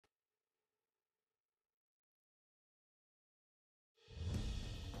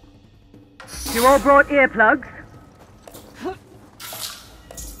You all brought earplugs?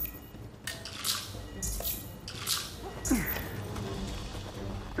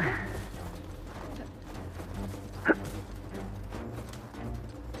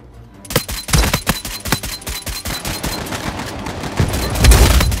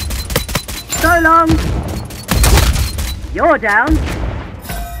 So long. You're down.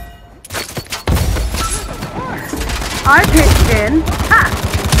 I pitched in. Ha!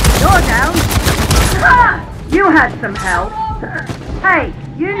 You're down. Ha! You had some help. Hey,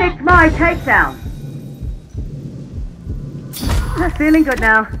 you nicked my takedown. Feeling good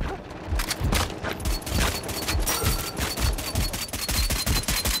now.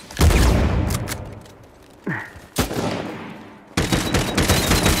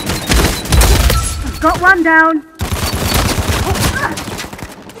 Got one down.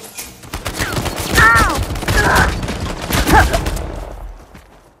 Ow!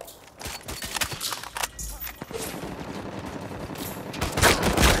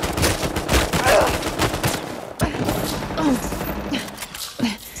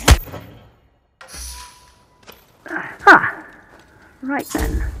 Right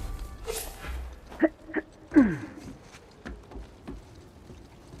then.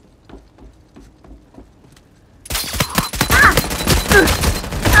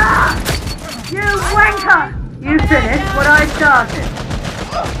 You wanker! You finished what I started.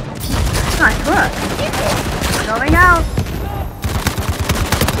 Nice work. Going out.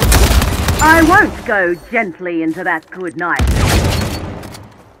 I won't go gently into that good night.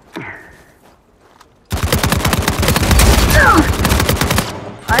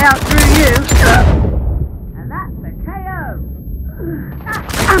 I outthrew you. And that's a KO.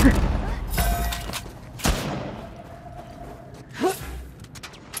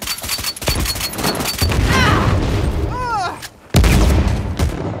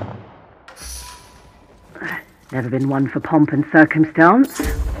 Never been one for pomp and circumstance.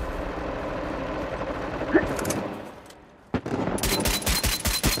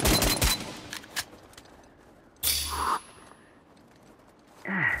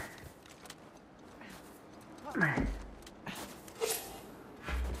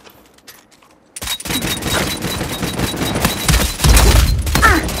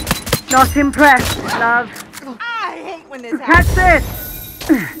 Not impressed, love. I hate when this happens. Catch this!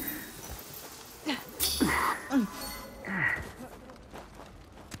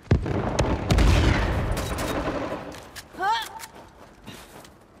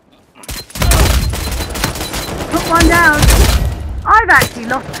 Put one down. I've actually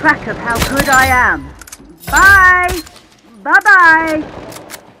lost track of how good I am. Bye! Bye-bye!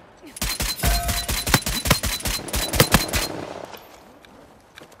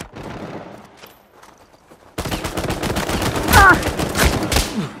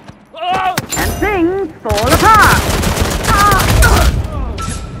 And things fall apart.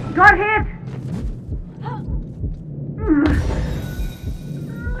 Got hit.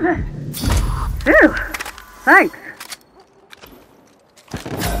 Phew. Thanks.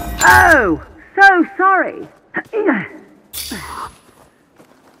 Oh, so sorry.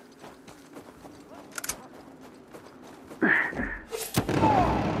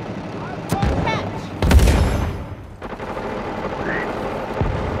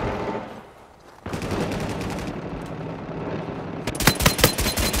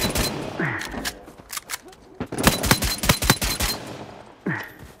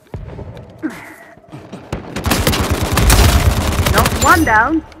 Knocked one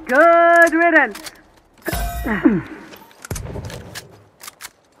down. Good riddance.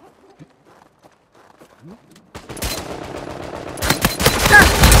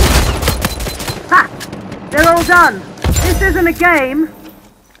 Ha! They're all done. This isn't a game.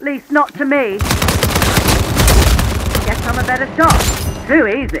 At least not to me. Guess I'm a better shot. Too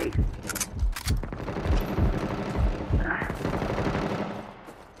easy.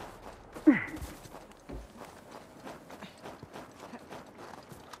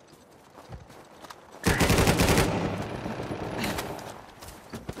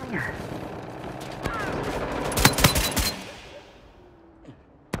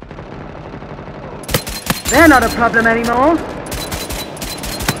 They're not a problem anymore.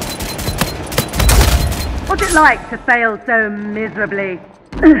 What's it like to fail so miserably?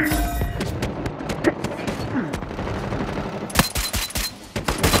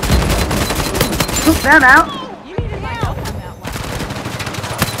 Took them out.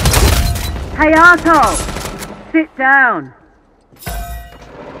 Hey, arsehole! Sit down.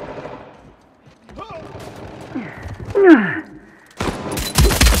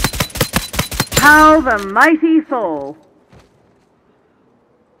 How the mighty fall.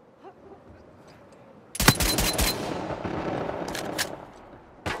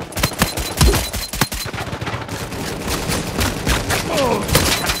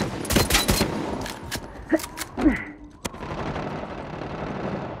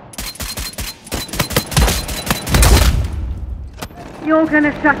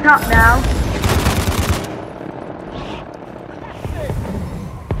 gonna shut up now.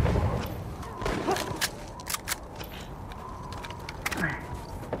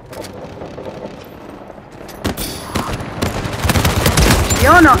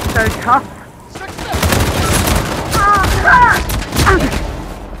 You're not so tough.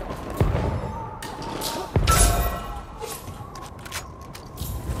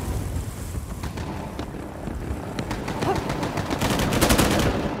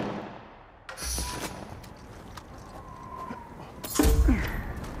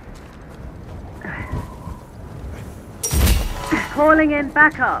 Calling in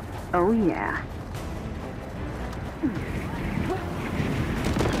backup. Oh yeah.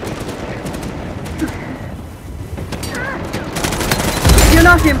 If you're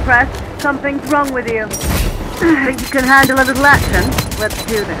not impressed, something's wrong with you. Think you can handle a little action? Let's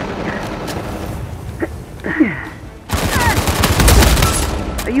do this.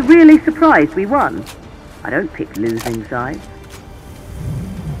 Are you really surprised we won? I don't pick losing sides.